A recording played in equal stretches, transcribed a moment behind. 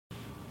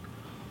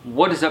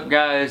What is up,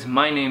 guys?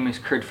 My name is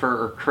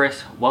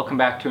Chris. Welcome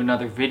back to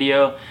another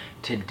video.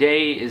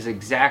 Today is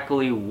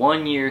exactly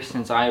 1 year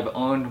since I have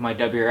owned my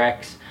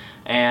WRX,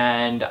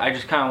 and I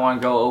just kind of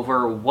want to go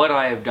over what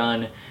I have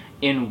done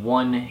in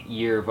 1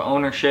 year of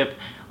ownership.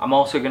 I'm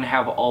also going to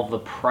have all the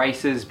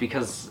prices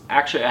because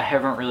actually I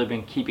haven't really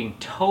been keeping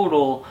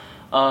total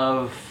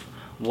of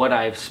what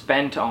I've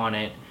spent on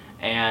it,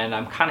 and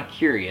I'm kind of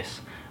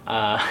curious.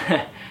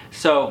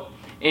 So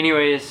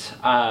anyways,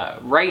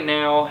 right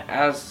now,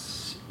 as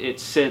it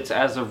sits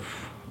as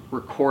of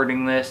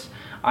recording this,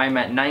 I'm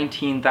at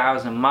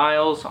 19,000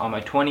 miles on my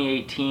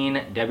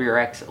 2018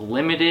 WRX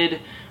Limited.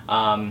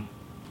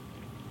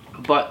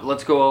 But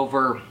let's go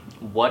over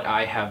what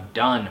I have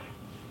done.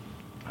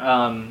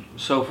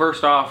 So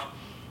first off,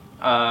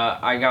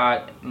 I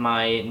got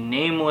my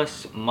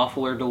Nameless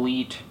muffler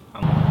delete.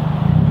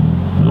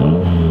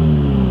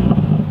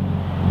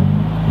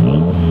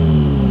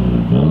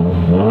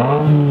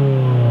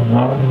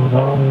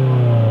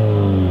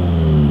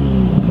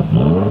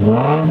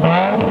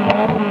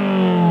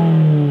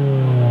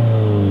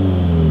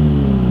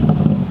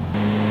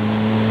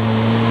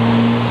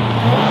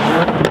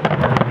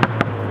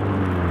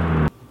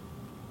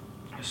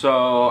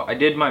 So I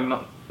did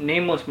my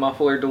Nameless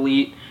muffler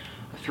delete.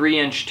 A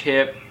 3-inch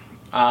tip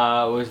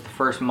was the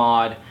first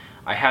mod.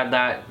 I had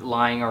that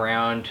lying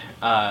around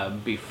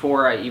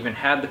before I even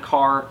had the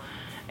car,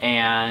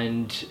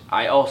 and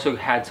I also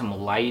had some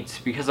lights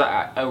because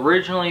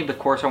originally the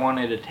course I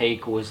wanted to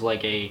take was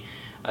like a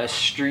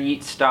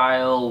street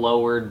style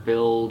lowered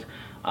build,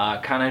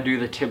 kind of do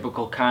the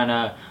typical kind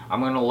of, I'm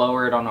going to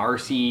lower it on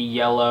RC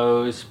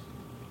yellows,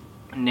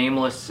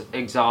 Nameless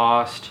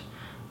exhaust,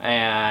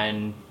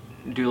 and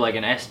do like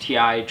an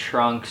STI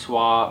trunk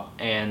swap,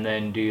 and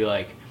then do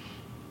like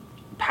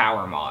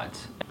power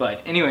mods.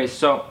 But anyways,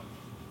 so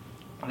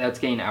that's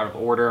getting out of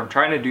order. I'm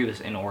trying to do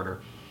this in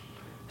order.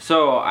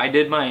 So I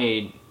did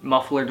my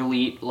muffler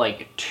delete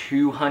like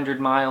 200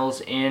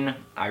 miles in.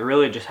 I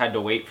really just had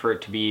to wait for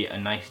it to be a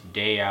nice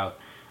day out.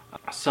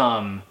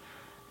 Some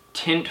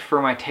tint for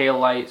my tail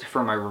lights,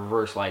 for my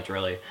reverse lights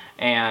really,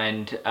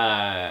 and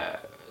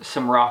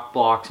some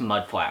Rokblokz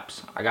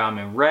Mudflaps. I got them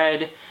in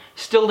red.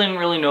 Still didn't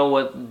really know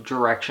what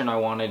direction I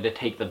wanted to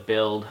take the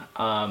build,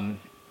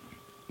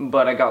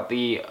 but I got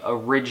the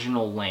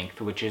original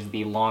length, which is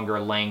the longer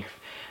length.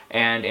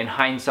 And in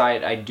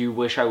hindsight, I do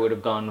wish I would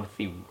have gone with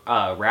the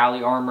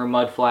Rally Armor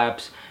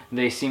Mudflaps.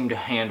 They seem to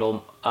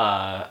handle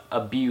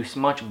abuse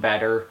much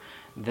better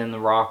than the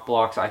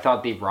Rokblokz. I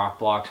thought the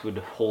Rokblokz would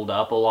hold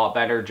up a lot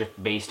better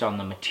just based on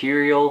the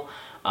material,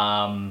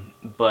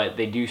 but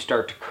they do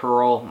start to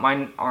curl.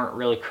 Mine aren't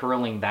really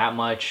curling that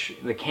much.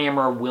 The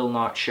camera will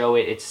not show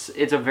it.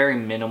 It's a very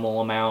minimal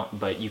amount,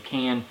 but you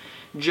can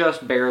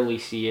just barely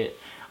see it.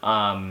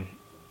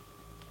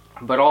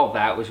 But all of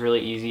that was really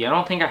easy. I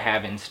don't think I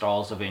have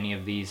installs of any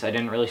of these. I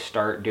didn't really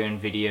start doing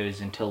videos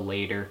until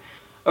later.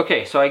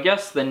 Okay, so I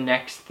guess the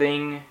next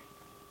thing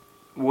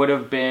would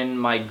have been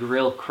my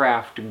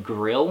Grillcraft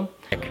grill.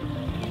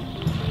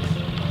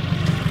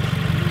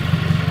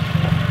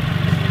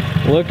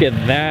 Look at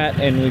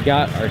that, and we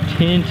got our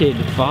tinted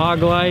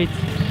fog lights.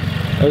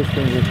 Those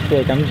things are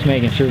sick. I'm just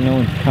making sure no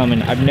one's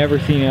coming. I've never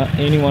seen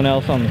anyone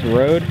else on this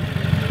road,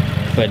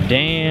 but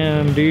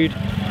damn, dude,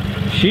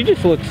 she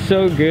just looks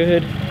so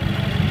good.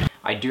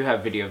 I do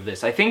have video of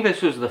this. I think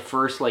this was the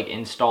first like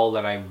install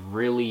that I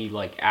really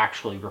like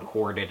actually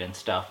recorded and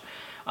stuff.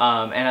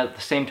 And at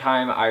the same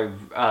time,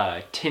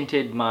 I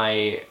tinted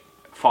my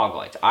fog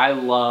lights. I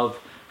love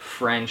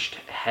Frenched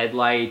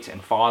headlights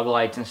and fog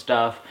lights and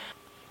stuff.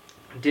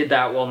 Did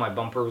that while my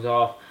bumper was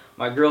off.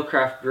 My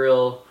Grillcraft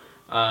grill,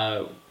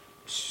 I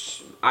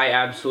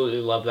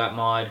absolutely love that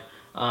mod.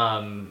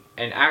 And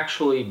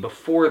actually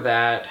before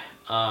that,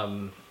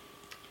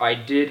 I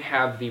did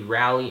have the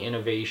Rally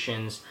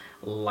Innovations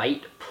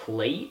light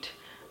plate,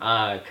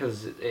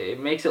 because it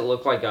makes it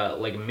look like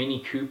a Mini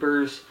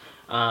Cooper's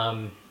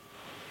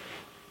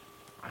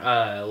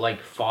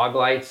like fog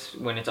lights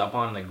when it's up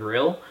on the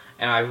grill,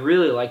 and I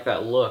really like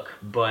that look,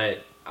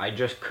 but I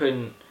just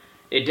couldn't,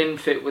 it didn't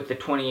fit with the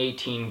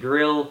 2018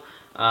 grill,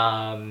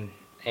 and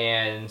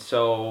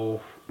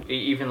so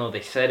even though they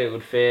said it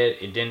would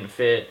fit, it didn't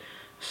fit.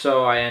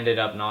 So I ended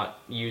up not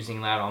using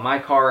that on my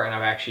car, and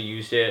I've actually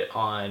used it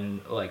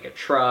on like a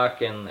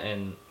truck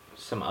and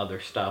some other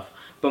stuff.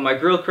 But my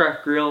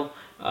Grillcraft grill,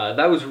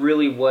 that was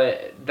really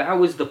that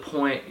was the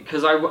point,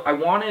 because I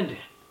wanted,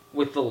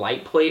 with the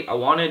light plate, I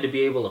wanted to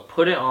be able to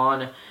put it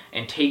on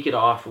and take it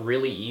off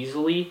really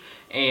easily,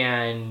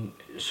 and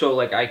so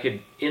like I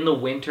could, in the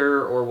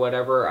winter or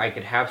whatever, I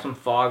could have some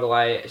fog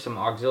light, some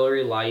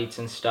auxiliary lights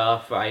and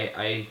stuff.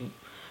 I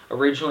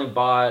originally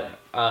bought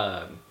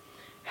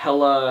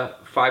Hella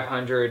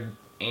 500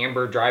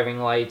 amber driving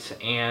lights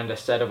and a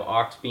set of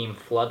aux beam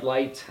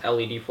floodlights,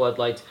 LED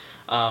floodlights.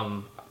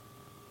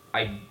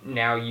 I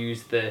now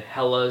use the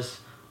Hellas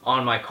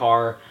on my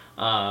car,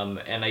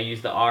 and I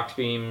use the aux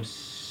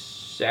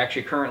beams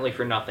actually currently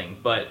for nothing,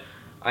 but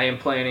I am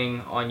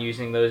planning on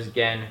using those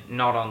again,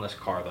 not on this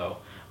car though,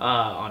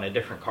 on a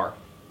different car.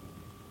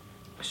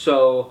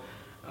 So,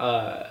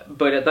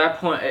 but at that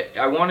point,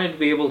 I wanted to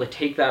be able to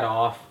take that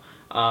off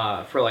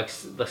for like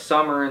the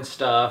summer and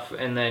stuff,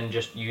 and then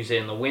just use it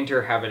in the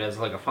winter, have it as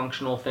like a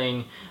functional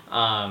thing.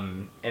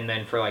 And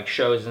then for like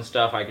shows and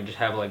stuff, I could just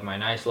have like my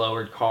nice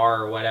lowered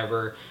car or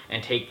whatever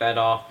and take that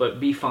off, but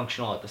be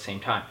functional at the same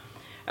time.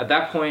 At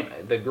that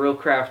point, the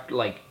Grillcraft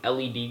like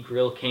LED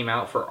grill came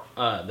out for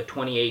the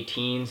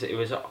 2018s. It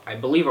was, I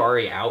believe,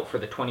 already out for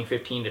the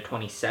 2015 to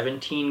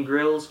 2017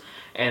 grills,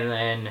 and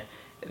then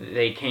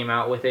they came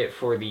out with it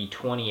for the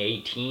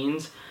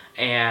 2018s,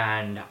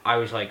 and I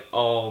was like,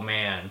 oh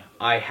man,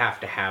 I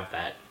have to have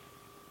that.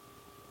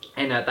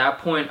 And at that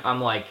point, I'm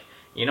like,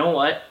 you know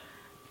what?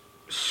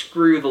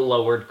 Screw the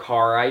lowered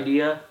car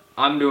idea.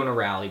 I'm doing a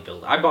rally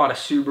build. I bought a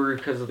Subaru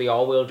because of the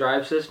all-wheel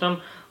drive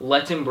system.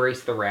 Let's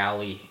embrace the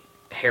rally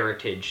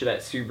heritage that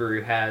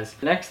Subaru has.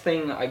 The next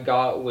thing I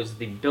got was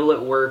the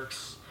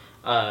Billetworkz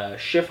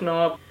shift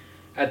knob.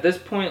 At this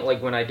point,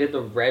 like when I did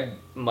the red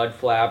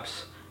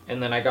Mudflaps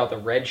and then I got the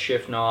red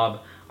shift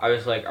knob, I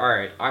was like, all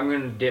right, I'm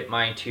going to dip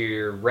mine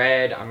to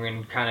red. I'm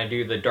going to kind of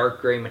do the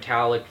dark gray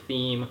metallic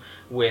theme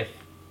with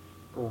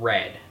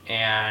red,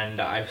 and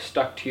I've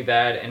stuck to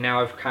that, and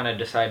now I've kind of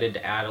decided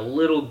to add a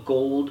little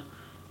gold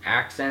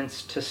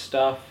accents to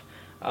stuff,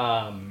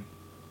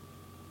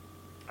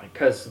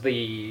 because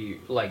the,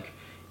 like,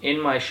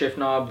 in my shift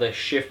knob, the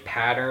shift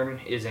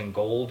pattern is in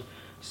gold.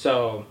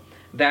 So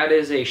that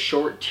is a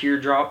short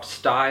teardrop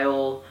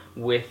style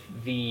with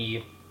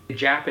the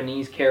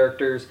Japanese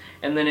characters,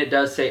 and then it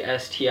does say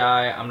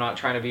STI. I'm not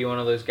trying to be one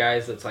of those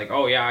guys that's like,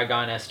 oh yeah, I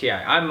got an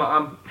STI.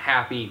 I'm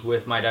happy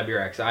with my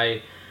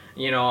WRX.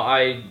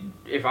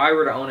 If I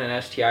were to own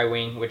an STI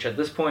wing, which at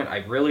this point I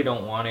really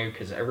don't want to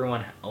because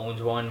everyone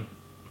owns one,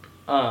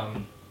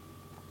 I'd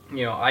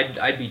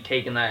be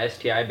taking that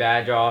STI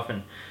badge off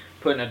and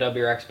putting a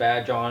WRX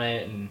badge on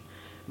it.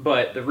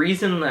 But the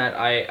reason that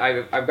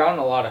I've gotten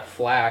a lot of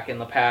flack in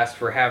the past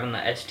for having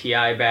the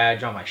STI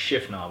badge on my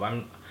shift knob.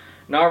 I'm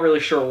not really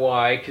sure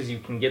why, because you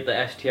can get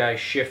the STI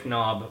shift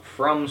knob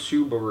from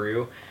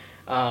Subaru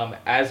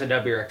as a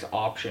WRX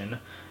option.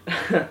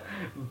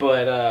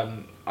 But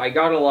I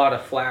got a lot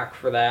of flack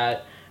for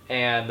that,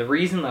 and the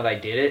reason that I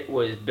did it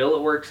was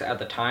Billetworkz at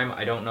the time,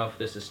 I don't know if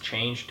this has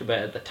changed, but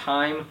at the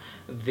time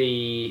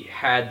they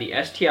had the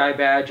STI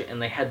badge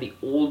and they had the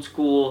old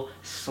school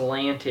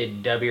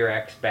slanted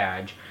WRX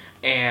badge,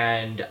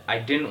 and I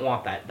didn't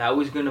want that. That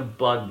was gonna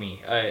bug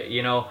me,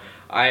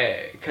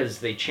 because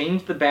they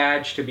changed the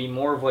badge to be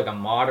more of like a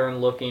modern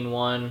looking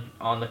one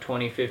on the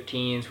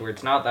 2015s, where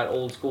it's not that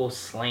old school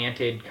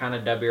slanted kind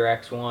of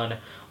WRX one.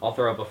 I'll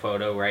throw up a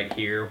photo right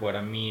here of what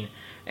I mean.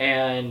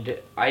 And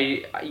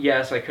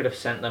yes, I could have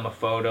sent them a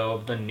photo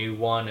of the new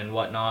one and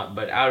whatnot,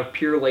 but out of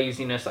pure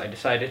laziness, I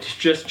decided to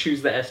just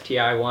choose the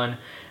STI one,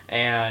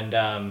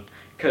 and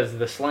because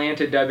the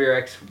slanted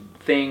WRX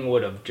thing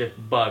would have just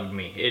bugged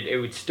me. It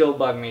would still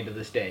bug me to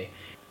this day.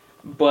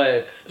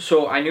 But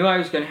so I knew I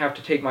was going to have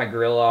to take my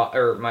grill off,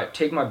 or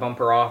take my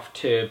bumper off,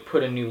 to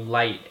put a new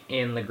light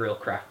in the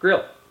Grillcraft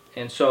grill.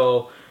 And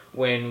so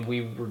when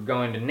we were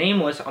going to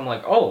Nameless, I'm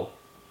like, oh,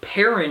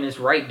 Perrin is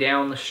right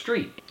down the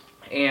street.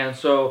 And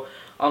so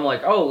I'm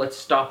like, oh, let's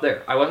stop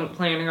there. I wasn't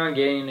planning on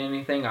getting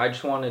anything. I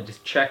just wanted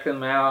to check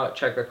them out,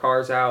 check the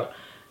cars out,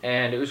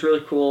 and it was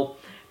really cool.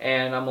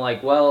 And I'm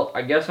like, well,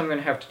 I guess I'm going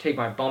to have to take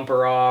my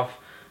bumper off.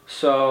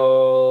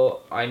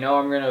 So I know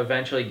I'm going to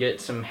eventually get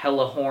some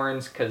hella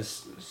horns,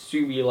 because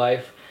Subi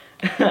life.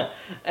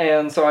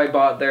 And so I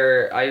bought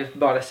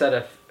a set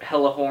of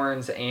hella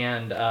horns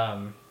and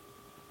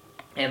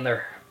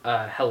their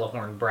hella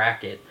horn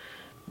bracket.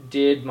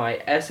 Did my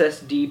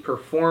SSD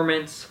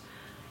performance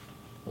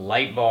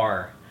light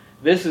bar.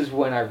 This is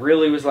when I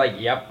really was like,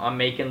 yep, I'm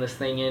making this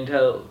thing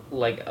into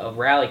like a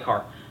rally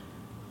car.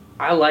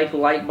 I like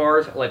light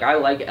bars, like I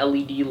like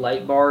LED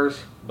light bars,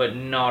 but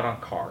not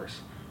on cars.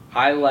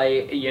 I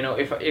like,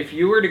 if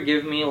you were to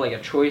give me like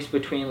a choice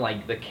between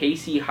like the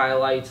KC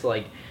highlights,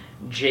 like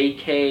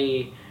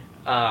JK,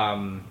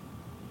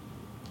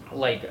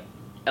 like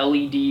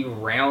LED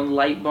round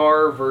light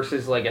bar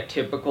versus like a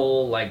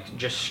typical like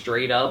just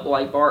straight up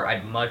light bar,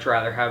 I'd much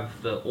rather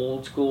have the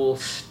old school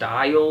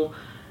style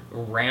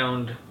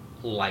round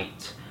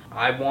lights.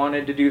 I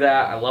wanted to do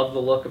that. I love the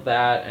look of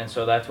that, and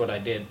so that's what I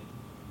did.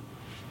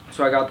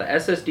 So I got the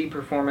SSD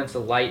Performance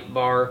light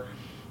bar,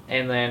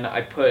 and then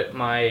I put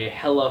my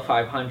Hella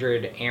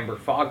 500 amber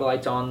fog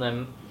lights on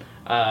them,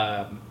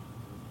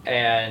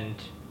 and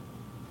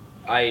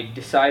I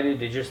decided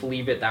to just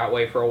leave it that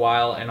way for a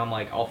while, and I'm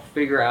like, I'll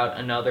figure out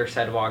another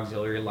set of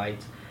auxiliary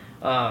lights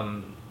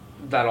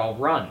that I'll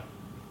run.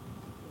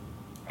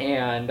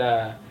 And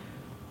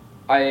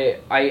I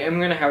am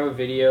going to have a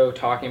video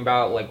talking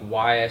about like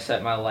why I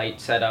set my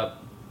light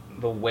setup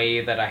the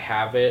way that I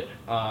have it,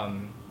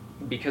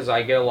 because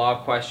I get a lot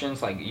of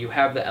questions. Like, you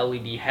have the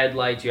LED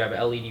headlights, you have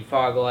LED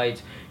fog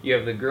lights, you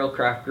have the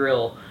Grillcraft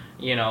grill,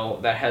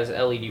 that has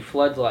LED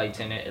floodlights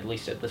in it, at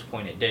least at this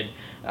point it did.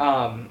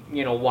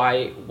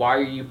 Why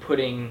are you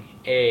putting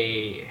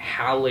a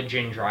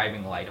halogen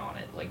driving light on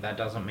it? Like, that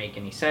doesn't make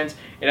any sense.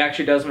 It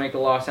actually does make a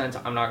lot of sense.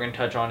 I'm not going to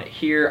touch on it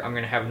here. I'm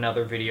going to have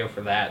another video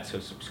for that, so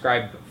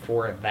subscribe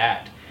for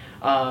that.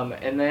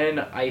 And then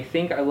I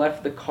think I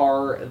left the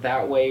car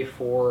that way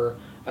for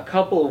a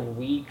couple of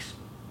weeks,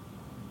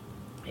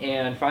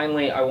 and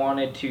finally I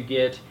wanted to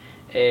get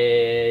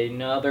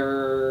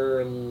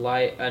another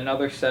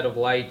set of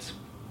lights,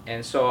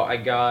 and so I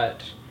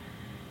got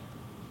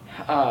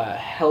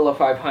Hella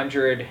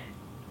 500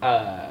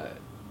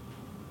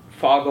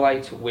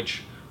 Foglights,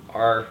 which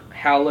are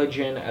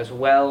halogen as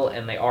well,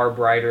 and they are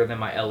brighter than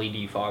my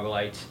LED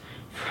Foglights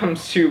from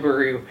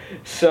Subaru.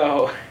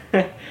 So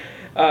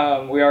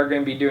we are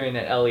going to be doing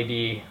an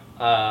LED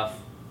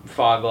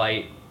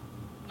Foglight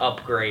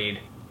upgrade,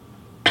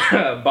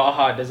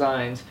 Baja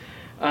Designs,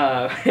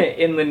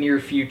 in the near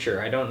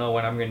future. I don't know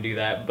when I'm going to do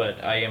that,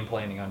 but I am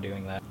planning on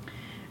doing that.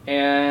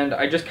 And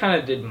I just kind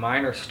of did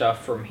minor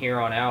stuff from here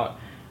on out.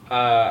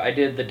 I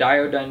did the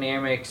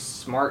Diodynamics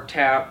Smart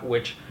Tap,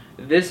 which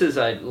this is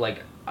a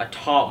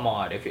top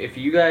mod. If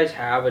you guys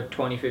have a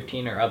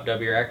 2015 or up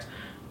WRX,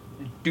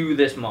 do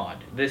this mod.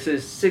 This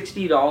is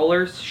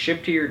 $60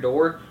 shipped to your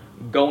door.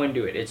 Go and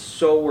do it. It's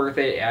so worth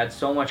it. It adds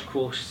so much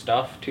cool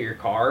stuff to your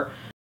car.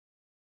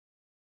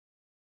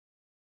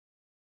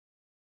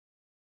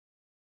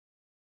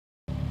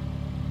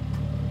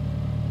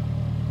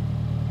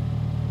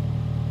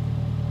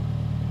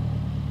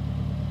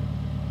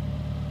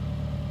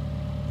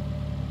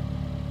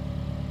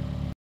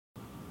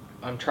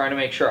 I'm trying to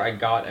make sure I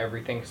got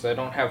everything because I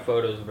don't have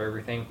photos of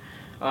everything.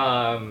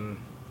 I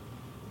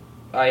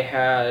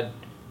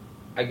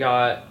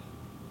got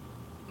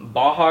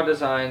Baja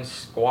Designs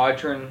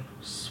Squadron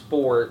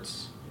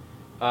Sports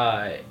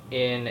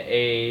in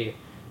a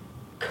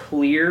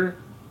clear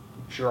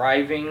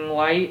driving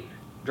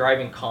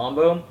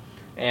combo,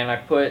 and I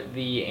put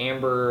the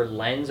amber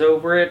lens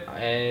over it,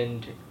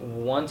 and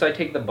once I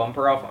take the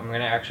bumper off, I'm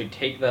going to actually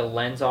take the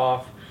lens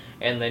off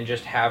and then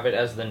just have it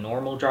as the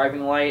normal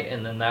driving light,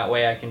 and then that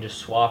way I can just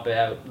swap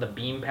out the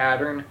beam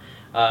pattern,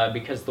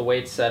 because the way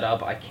it's set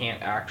up, I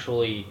can't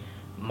actually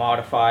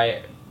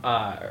modify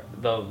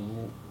the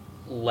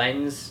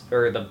lens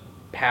or the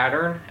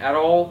pattern at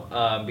all,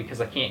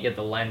 because I can't get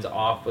the lens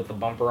off with the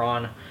bumper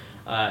on,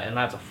 and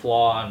that's a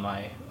flaw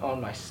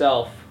on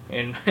myself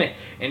in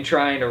in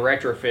trying to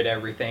retrofit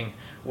everything,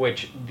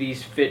 which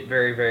these fit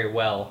very, very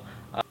well.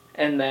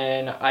 And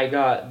then I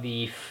got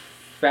the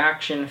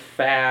Faction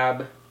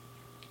Fab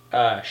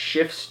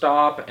shift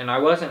stop, and I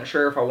wasn't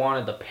sure if I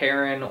wanted the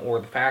Perrin or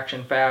the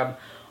Faction Fab.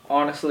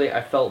 Honestly,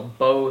 I felt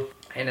both,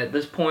 and at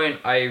this point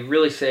I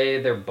really say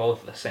they're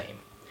both the same.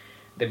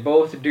 They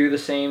both do the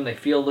same, they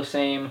feel the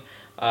same.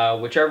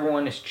 Whichever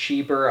one is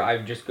cheaper, I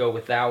just go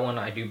with that one.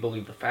 I do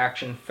believe the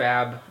Faction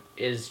Fab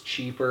is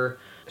cheaper.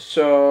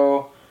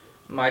 So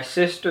my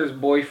sister's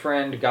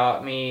boyfriend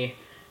got me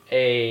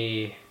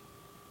a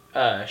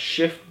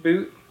shift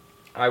boot.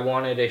 I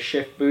wanted a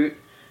shift boot,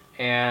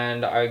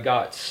 and I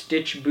got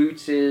Stitch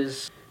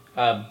Boots'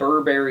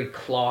 Burberry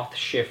cloth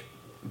shift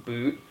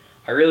boot.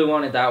 I really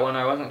wanted that one.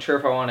 I wasn't sure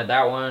if I wanted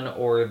that one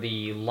or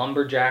the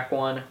Lumberjack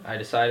one. I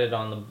decided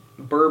on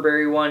the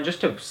Burberry one just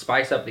to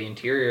spice up the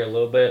interior a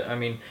little bit. I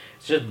mean,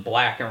 it's just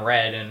black and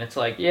red, and it's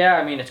like, yeah,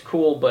 I mean, it's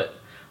cool, but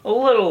a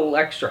little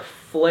extra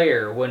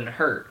flair wouldn't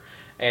hurt.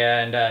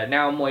 And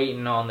now I'm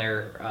waiting on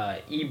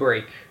their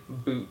e-brake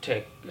boot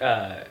to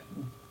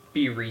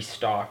be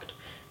restocked.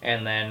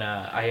 And then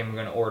I am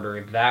going to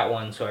order that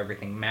one so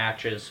everything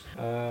matches.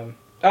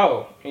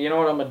 Oh, you know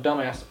what? I'm a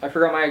dumbass. I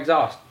forgot my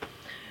exhaust.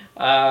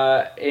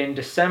 In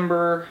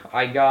December,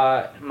 I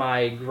got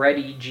my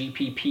Greddy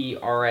GPP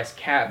RS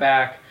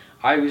Catback.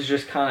 I was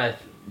just kind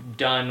of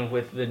done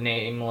with the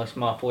Nameless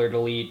Muffler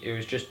Delete.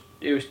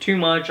 It was too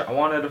much. I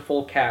wanted a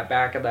full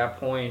catback at that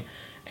point,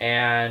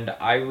 and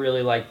I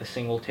really like the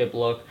single tip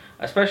look,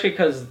 especially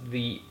because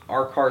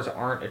our cars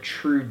aren't a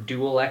true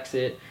dual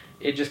exit.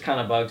 It just kind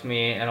of bugs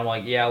me, and I'm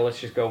like, yeah, let's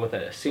just go with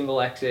a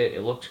single exit.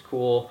 It looks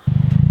cool.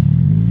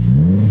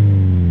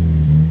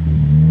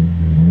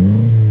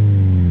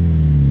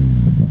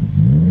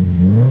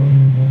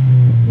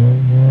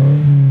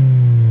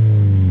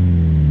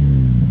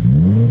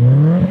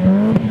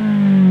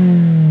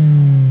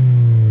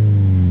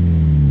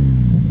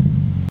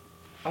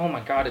 Oh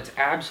my god, it's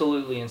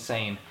absolutely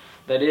insane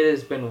that it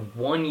has been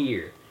 1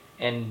 year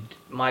and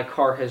my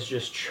car has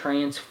just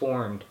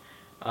transformed.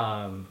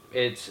 And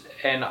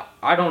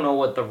I don't know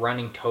what the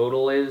running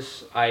total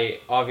is.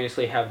 I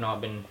obviously have not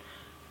been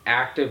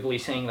actively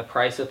saying the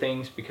price of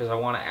things because I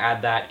want to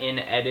add that in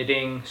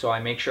editing, so I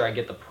make sure I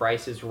get the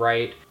prices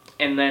right,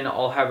 and then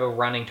I'll have a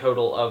running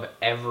total of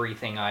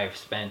everything I've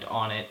spent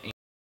on it.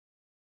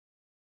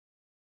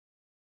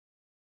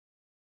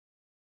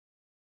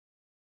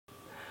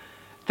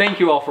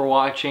 Thank you all for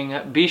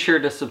watching. Be sure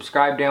to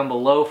subscribe down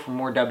below for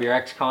more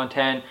WRX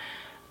content.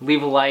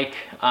 Leave a like.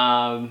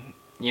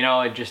 You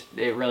know,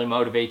 it really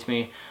motivates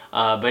me.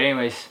 But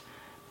anyways,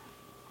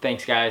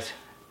 thanks guys.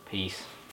 Peace.